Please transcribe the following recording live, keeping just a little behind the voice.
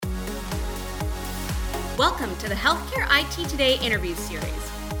Welcome to the Healthcare IT Today interview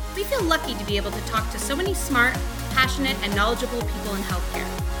series. We feel lucky to be able to talk to so many smart, passionate, and knowledgeable people in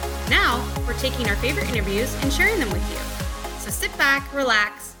healthcare. Now, we're taking our favorite interviews and sharing them with you. So sit back,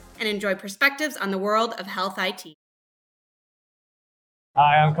 relax, and enjoy perspectives on the world of health IT.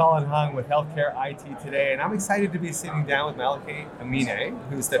 Hi, I'm Colin Hung with Healthcare IT Today, and I'm excited to be sitting down with Malaki Amine,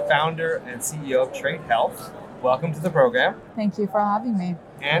 who's the founder and CEO of Trayt Health. Welcome to the program. Thank you for having me.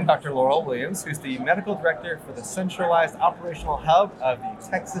 And Dr. Laurel Williams, who's the medical director for the centralized operational hub of the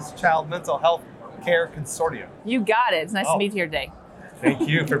Texas Child Mental Health Care Consortium. You got it. It's nice to meet you here today. Thank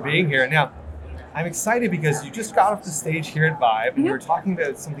you for being here. Now, I'm excited because you just got off the stage here at Vibe, and you were talking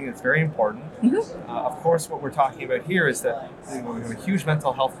about something that's very important. Of course, what we're talking about here is that we have a huge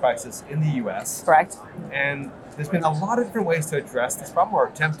mental health crisis in the U.S. Correct. And there's been a lot of different ways to address this problem or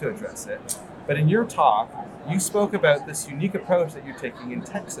attempt to address it. But in your talk, you spoke about this unique approach that you're taking in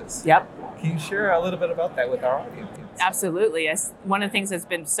Texas. Yep. Can you share a little bit about that with our audience? Absolutely. Yes. One of the things that's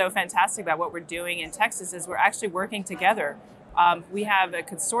been so fantastic about what we're doing in Texas is we're actually working together. We have a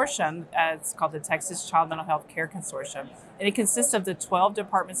consortium, it's called the Texas Child Mental Health Care Consortium, and it consists of the 12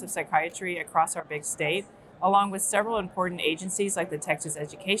 departments of psychiatry across our big state, along with several important agencies like the Texas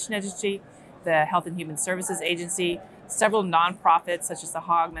Education Agency, the Health and Human Services Agency, several nonprofits such as the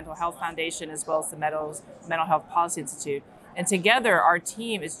Hogg Mental Health Foundation, as well as the Mental Health Policy Institute. And together, our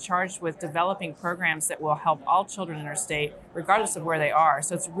team is charged with developing programs that will help all children in our state, regardless of where they are.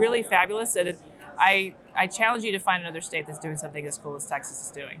 So it's really fabulous. And I challenge you to find another state that's doing something as cool as Texas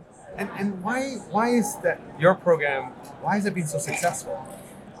is doing. And why is that your program, why has it been so successful?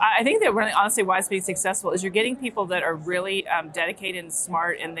 I think that really, honestly, why it's being successful is you're getting people that are really dedicated and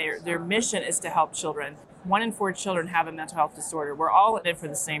smart, and their mission is to help children. 1 in 4 children have a mental health disorder. We're all in it for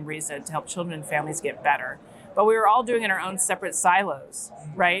the same reason, to help children and families get better. But we were all doing it in our own separate silos,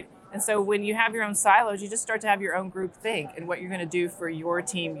 right? And so when you have your own silos, you just start to have your own group think and what you're going to do for your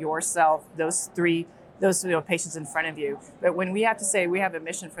team, yourself, those patients in front of you. But when we have to say we have a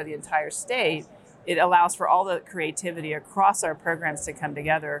mission for the entire state, it allows for all the creativity across our programs to come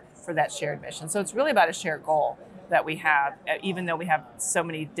together for that shared mission. So it's really about a shared goal that we have, even though we have so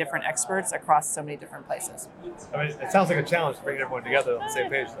many different experts across so many different places. I mean, it sounds like a challenge to bring everyone together on the same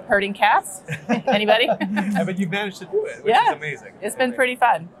page. Herding cats? Anybody? But you've managed to do it, which is amazing. It's been pretty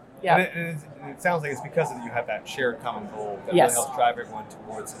fun. Yeah. And it sounds like it's because you have that shared common goal that Yes. really helps drive everyone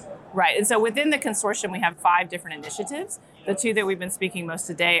towards it. Right. And so within the consortium, we have 5 different initiatives. The 2 that we've been speaking most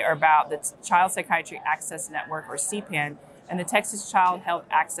today are about the Child Psychiatry Access Network, or CPAN, and the Texas Child Health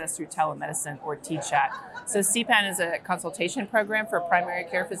Access Through Telemedicine, or TCHAT. So CPAN is a consultation program for primary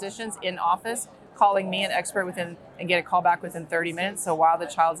care physicians in office, calling me, an expert, and get a call back within 30 minutes, so while the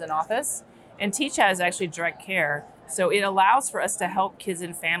child's in office. And TCHAT is actually direct care. So it allows for us to help kids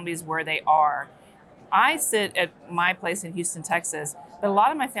and families where they are. I sit at my place in Houston, Texas, but a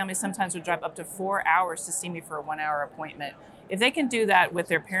lot of my families sometimes would drive up to 4 hours to see me for a 1-hour appointment. If they can do that with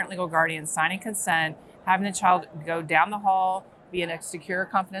their parent legal guardian signing consent, having the child go down the hall, be in a secure,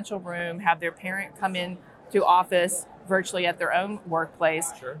 confidential room, have their parent come in to office virtually at their own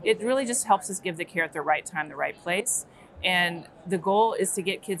workplace, It really just helps us give the care at the right time, the right place. And the goal is to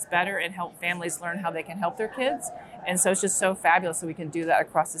get kids better and help families learn how they can help their kids. And so it's just so fabulous that we can do that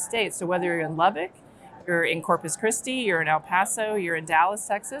across the state. So whether you're in Lubbock, you're in Corpus Christi, you're in El Paso, you're in Dallas,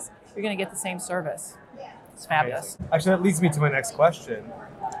 Texas, you're going to get the same service. It's fabulous. Actually, that leads me to my next question.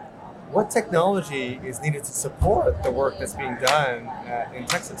 What technology is needed to support the work that's being done in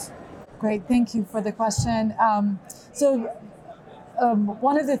Texas? Great, thank you for the question.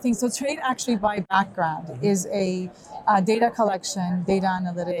 One of the things, so Trayt actually by background is a data collection, data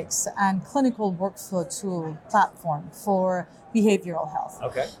analytics, and clinical workflow tool platform for behavioral health.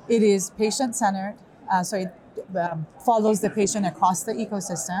 Okay. It is patient-centered, so it follows the patient across the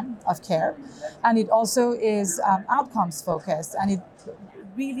ecosystem of care, and it also is outcomes focused, and it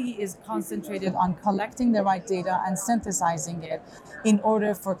really is concentrated on collecting the right data and synthesizing it in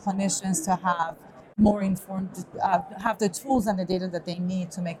order for clinicians to have more informed, have the tools and the data that they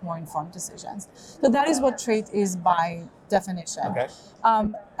need to make more informed decisions. So that is what Trayt is by definition. Okay.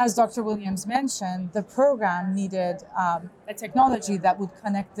 As Dr. Williams mentioned, the program needed a technology that would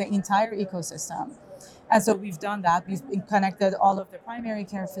connect the entire ecosystem. And so we've done that. We've connected all of the primary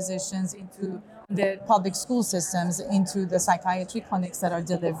care physicians into the public school systems, into the psychiatry clinics that are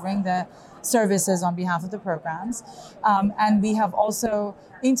delivering the services on behalf of the programs. And we have also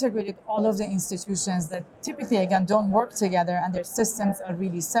integrated all of the institutions that typically, again, don't work together and their systems are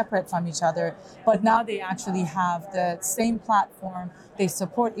really separate from each other. But now they actually have the same platform, they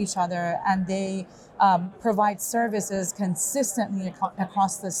support each other, and they provide services consistently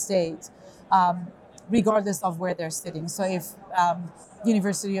across the state. regardless of where they're sitting. So if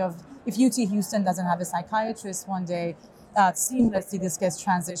UT Houston doesn't have a psychiatrist one day, seamlessly this gets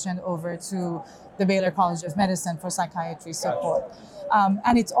transitioned over to the Baylor College of Medicine for psychiatry support.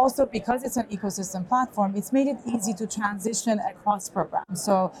 And it's also, because it's an ecosystem platform, it's made it easy to transition across programs.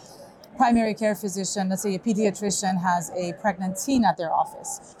 So primary care physician, let's say a pediatrician has a pregnant teen at their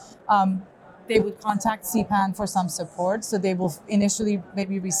office. They would contact CPAN for some support. So they will initially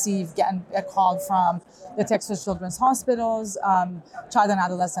maybe get a call from the Texas Children's Hospital's child and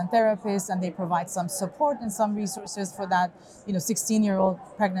adolescent therapist, and they provide some support and some resources for that 16-year-old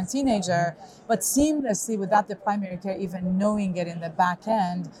pregnant teenager. But seamlessly, without the primary care even knowing it in the back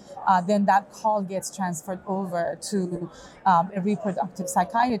end, then that call gets transferred over to a reproductive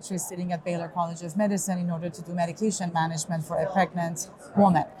psychiatrist sitting at Baylor College of Medicine in order to do medication management for a pregnant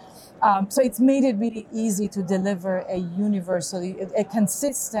woman. So it's made it really easy to deliver a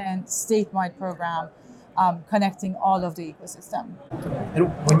consistent statewide program connecting all of the ecosystem. And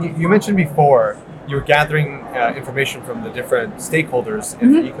when you mentioned before, you're gathering information from the different stakeholders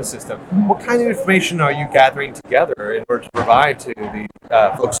in the ecosystem. What kind of information are you gathering together in order to provide to the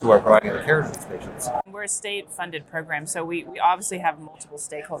folks who are providing the care to these patients? We're a state-funded program, so we obviously have multiple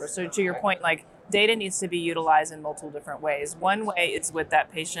stakeholders. So to your point, data needs to be utilized in multiple different ways. One way is with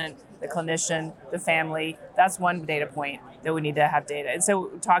that patient, the clinician, the family. That's one data point that we need to have data. And so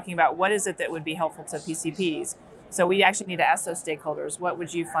talking about what is it that would be helpful to PCPs. So we actually need to ask those stakeholders, what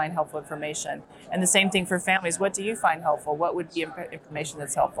would you find helpful information? And the same thing for families, what do you find helpful? What would be information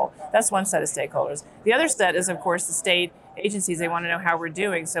that's helpful? That's one set of stakeholders. The other set is, of course, the state agencies. They want to know how we're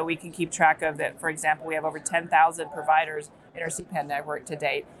doing so we can keep track of that. For example, we have over 10,000 providers in our CPAN network to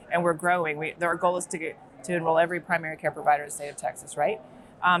date, and we're growing. Our goal is to enroll every primary care provider in the state of Texas, right?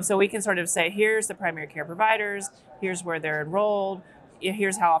 So we can sort of say, here's the primary care providers, here's where they're enrolled,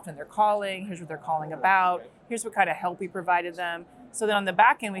 here's how often they're calling, here's what they're calling about, here's what kind of help we provided them. So then on the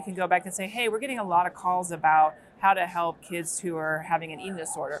back end, we can go back and say, hey, we're getting a lot of calls about how to help kids who are having an eating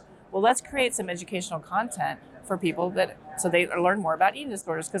disorder. Well, let's create some educational content for people so they learn more about eating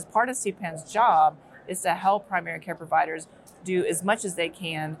disorders, because part of CPAN's job is to help primary care providers do as much as they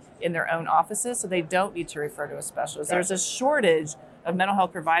can in their own offices so they don't need to refer to a specialist. There's a shortage of mental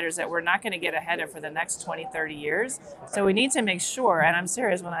health providers that we're not going to get ahead of for the next 20, 30 years. So we need to make sure, and I'm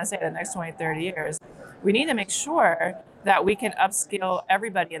serious when I say the next 20, 30 years, we need to make sure that we can upskill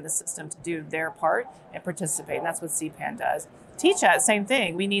everybody in the system to do their part and participate. And that's what CPAN does. TCHAT, same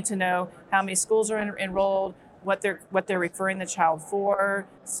thing. We need to know how many schools are enrolled, what they're referring the child for,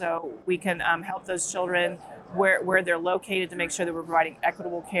 so we can help those children where they're located to make sure that we're providing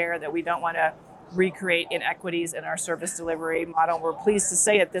equitable care, that we don't want to recreate inequities in our service delivery model. We're pleased to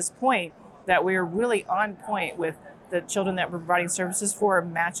say at this point that we're really on point with the children that we're providing services for,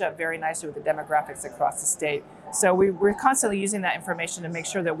 match up very nicely with the demographics across the state. So we're constantly using that information to make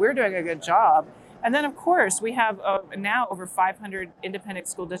sure that we're doing a good job. And then, of course, we have now over 500 independent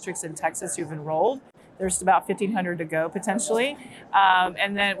school districts in Texas who've enrolled. There's about 1,500 to go potentially.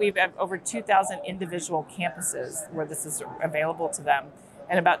 And then we've have over 2,000 individual campuses where this is available to them,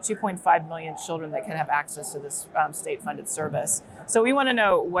 and about 2.5 million children that can have access to this state-funded service. So we want to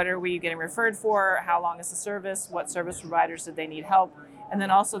know, what are we getting referred for? How long is the service? What service providers did they need help? And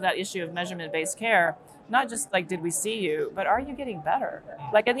then also that issue of measurement-based care, not just did we see you, but are you getting better?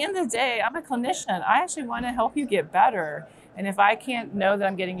 At the end of the day, I'm a clinician. I actually want to help you get better. And if I can't know that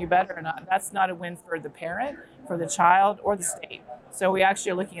I'm getting you better or not, that's not a win for the parent, for the child, or the state. So we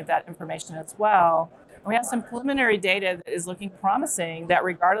actually are looking at that information as well. And we have some preliminary data that is looking promising that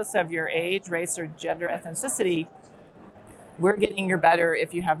regardless of your age, race, or gender ethnicity, we're getting you better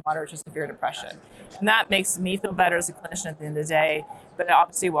if you have moderate to severe depression. And that makes me feel better as a clinician at the end of the day, but it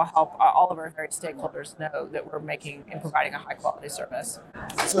obviously will help all of our various stakeholders know that we're making and providing a high quality service.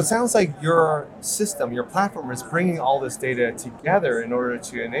 So it sounds like your system, your platform is bringing all this data together in order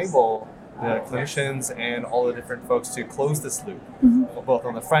to enable the clinicians and all the different folks to close this loop, both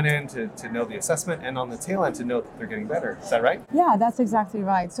on the front end to know the assessment and on the tail end to know that they're getting better. Is that right? Yeah, that's exactly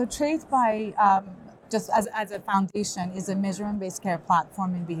right. So Trayt, by just as a foundation, is a measurement-based care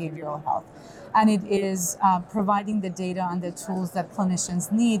platform in behavioral health. And it is providing the data and the tools that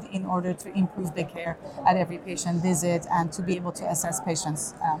clinicians need in order to improve the care at every patient visit and to be able to assess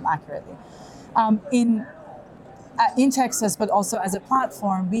patients accurately. In Texas, but also as a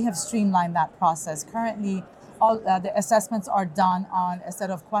platform, we have streamlined that process. Currently, all the assessments are done on a set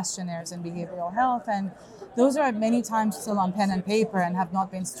of questionnaires in behavioral health, and those are many times still on pen and paper and have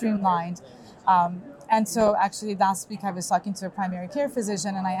not been streamlined. And so actually last week I was talking to a primary care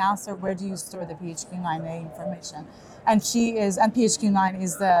physician and I asked her, where do you store the PHQ-9A information? And PHQ-9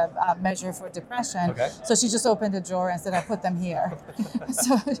 is the measure for depression. Okay. So she just opened a drawer and said, I put them here.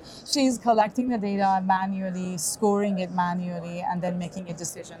 So she's collecting the data manually, scoring it manually, and then making a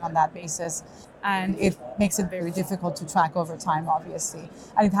decision on that basis. And it makes it very difficult to track over time, obviously.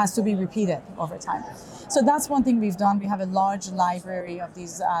 And it has to be repeated over time. So that's one thing we've done. We have a large library of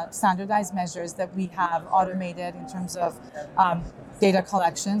these standardized measures that we have automated in terms of data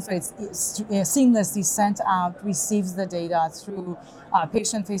collection. So it's seamlessly sent out, receives the data through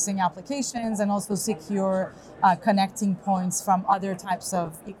patient-facing applications, and also secure connecting points from other types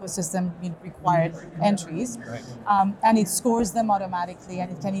of ecosystem required entries. Right. And it scores them automatically,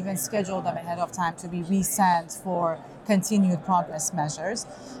 and it can even schedule them ahead of time to be resent for continued progress measures.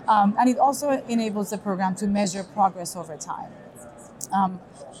 And it also enables the program to measure progress over time.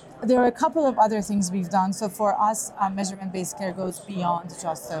 There are a couple of other things we've done. So for us, measurement-based care goes beyond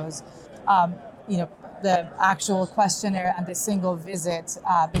just those. The actual questionnaire and the single visit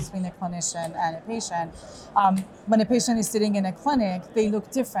between a clinician and a patient. When a patient is sitting in a clinic, they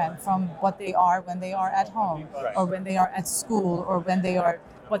look different from what they are when they are at home, or when they are at school, or when they are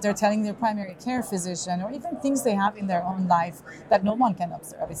what they're telling their primary care physician, or even things they have in their own life that no one can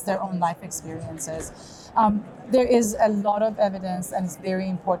observe. It's their own life experiences. There is a lot of evidence, and it's very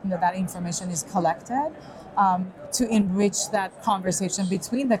important that that information is collected to enrich that conversation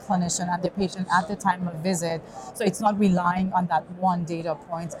between the clinician and the patient at the time of visit. So it's not relying on that one data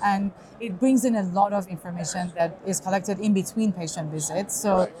point. And it brings in a lot of information that is collected in between patient visits.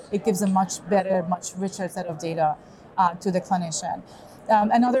 So it gives a much better, much richer set of data to the clinician.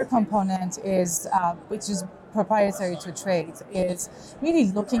 Another component is, which is proprietary to Trayt, is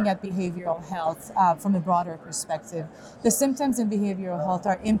really looking at behavioral health from a broader perspective. The symptoms in behavioral health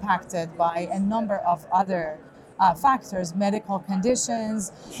are impacted by a number of other factors, medical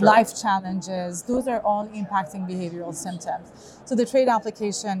conditions, life challenges. Those are all impacting behavioral symptoms. So the Trayt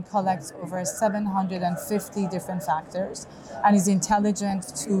application collects over 750 different factors and is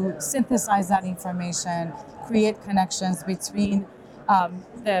intelligent to synthesize that information, create connections between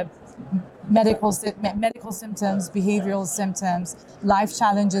the medical symptoms, behavioral symptoms, life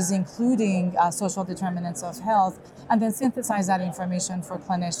challenges, including social determinants of health, and then synthesize that information for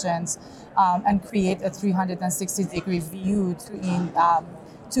clinicians and create a 360-degree view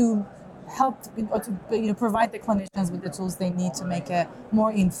to help or to provide the clinicians with the tools they need to make a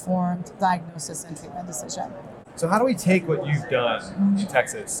more informed diagnosis and treatment decision. So how do we take what you've done in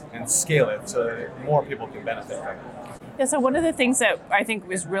Texas and scale it so that more people can benefit from it? Yeah, so one of the things that I think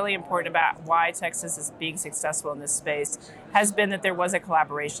was really important about why Texas is being successful in this space has been that there was a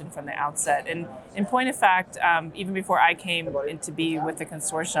collaboration from the outset. And in point of fact, even before I came in to be with the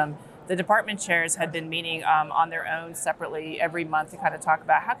consortium, the department chairs had been meeting on their own separately every month to kind of talk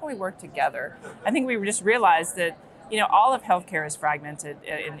about how can we work together. I think we just realized that all of healthcare is fragmented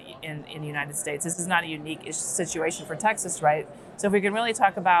in the United States. This is not a unique situation for Texas, right? So if we can really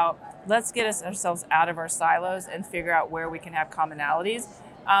talk about, let's get ourselves out of our silos and figure out where we can have commonalities.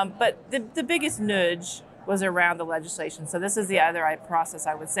 But the biggest nudge was around the legislation. So this is the other process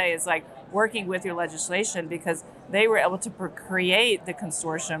I would say is like working with your legislation, because they were able to create the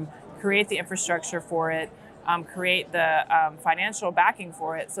consortium, create the infrastructure for it, create the financial backing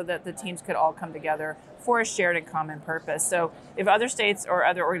for it so that the teams could all come together for a shared and common purpose. So if other states or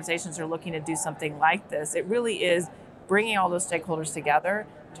other organizations are looking to do something like this, it really is bringing all those stakeholders together,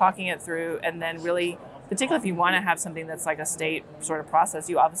 talking it through, and then really, particularly if you want to have something that's like a state sort of process,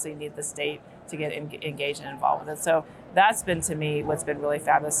 you obviously need the state to get engaged and involved with it. So that's been, to me, what's been really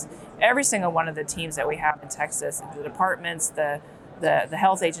fabulous. Every single one of the teams that we have in Texas, the departments, the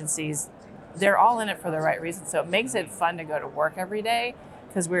health agencies, they're all in it for the right reason. So it makes it fun to go to work every day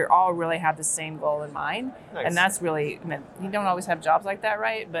because we all really have the same goal in mind. Nice. And that's really, you don't always have jobs like that,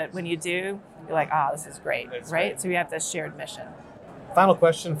 right? But when you do, you're like, this is great, right? So you have this shared mission. Final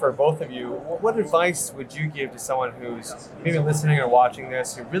question for both of you. What advice would you give to someone who's maybe listening or watching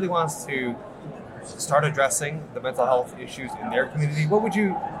this, who really wants to start addressing the mental health issues in their community? What would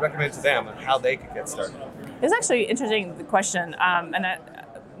you recommend to them and how they could get started? It's actually interesting, the question.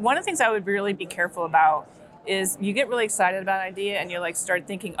 One of the things I would really be careful about is you get really excited about an idea and you start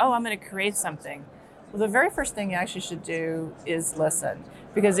thinking, I'm going to create something. Well, the very first thing you actually should do is listen.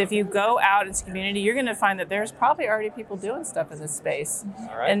 Because if you go out into community, you're going to find that there's probably already people doing stuff in this space.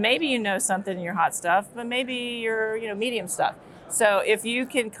 All right. And maybe you know something in your hot stuff, but maybe your medium stuff. So if you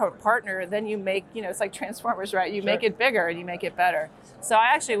can partner, then you make, it's like Transformers, right? You make it bigger and you make it better. So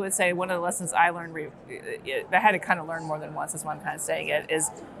I actually would say one of the lessons I learned, I had to kind of learn more than once, that's why I'm kind of saying it, is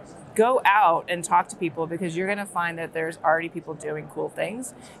go out and talk to people, because you're going to find that there's already people doing cool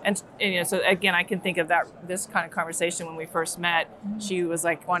things. And so again, I can think of this kind of conversation when we first met. She was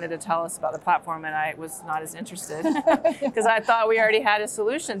like, wanted to tell us about the platform, and I was not as interested because I thought we already had a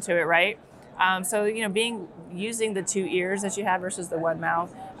solution to it, right? So using the 2 ears that you have versus the 1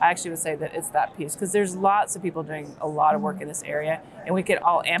 mouth, I actually would say that it's that piece, because there's lots of people doing a lot of work in this area, and we could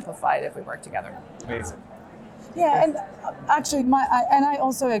all amplify it if we work together. Amazing. Yeah, and actually, I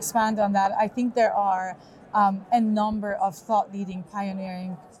also expand on that. I think there are a number of thought-leading,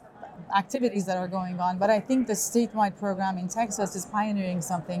 pioneering activities that are going on, but I think the statewide program in Texas is pioneering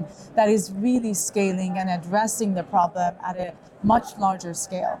something that is really scaling and addressing the problem at a much larger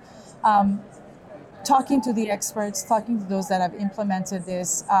scale. Talking to the experts, talking to those that have implemented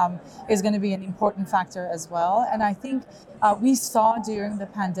this is going to be an important factor as well. And I think we saw during the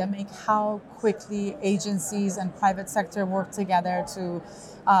pandemic how quickly agencies and private sector worked together to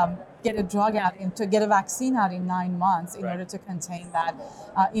get a drug out and to get a vaccine out in 9 months in order to contain that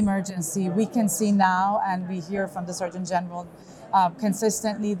emergency. We can see now, and we hear from the Surgeon General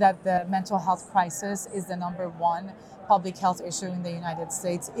consistently, that the mental health crisis is the #1 public health issue in the United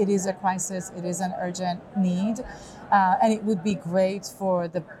States. It is a crisis, it is an urgent need, and it would be great for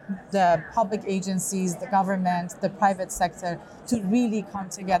the public agencies, the government, the private sector to really come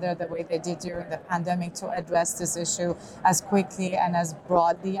together the way they did during the pandemic to address this issue as quickly and as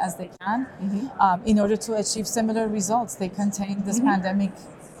broadly as they can in order to achieve similar results. They contained this pandemic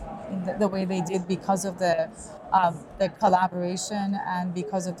in the way they did because of the collaboration and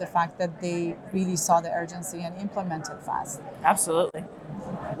because of the fact that they really saw the urgency and implemented fast. Absolutely.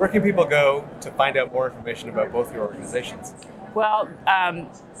 Where can people go to find out more information about both your organizations? Well,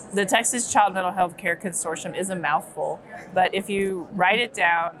 the Texas Child Mental Health Care Consortium is a mouthful, but if you write it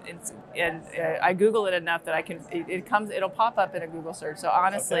down, and I Google it enough that it'll pop up in a Google search. So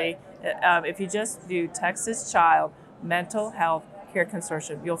honestly, if you just do Texas Child Mental Health Care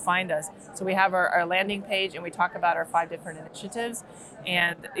Consortium, you'll find us. So we have our landing page, and we talk about our 5 different initiatives.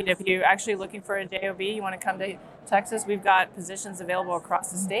 And if you're actually looking for a JOB, you want to come to Texas, we've got positions available across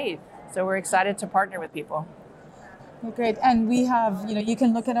the state. So we're excited to partner with people. Great. And we have, you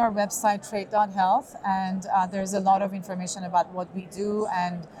can look at our website, Trayt.health, and there's a lot of information about what we do,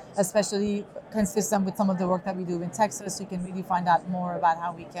 and especially consistent with some of the work that we do in Texas. You can really find out more about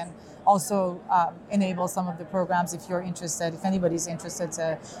how we can also enable some of the programs if you're interested. If anybody's interested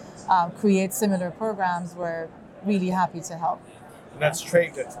to create similar programs, we're really happy to help. And that's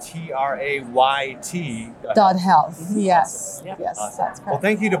Trayt, that's TRAYT. .health. Yes. Yep. Yes, Awesome. that's correct. Well,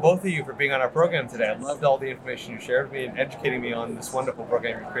 thank you to both of you for being on our program today. I loved all the information you shared with me and educating me on this wonderful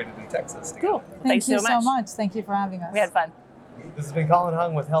program you created in Texas. Cool. Thank you so much. so much. Thank you for having us. We had fun. This has been Colin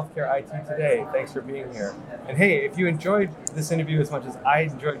Hung with Healthcare IT Today. Thanks for being here. And hey, if you enjoyed this interview as much as I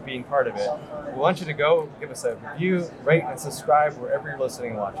enjoyed being part of it, we want you to go give us a review, rate, and subscribe wherever you're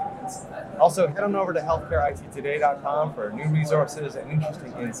listening and watching this. Also, head on over to healthcareittoday.com for new resources and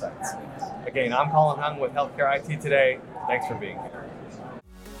interesting insights. Again, I'm Colin Hung with Healthcare IT Today. Thanks for being here.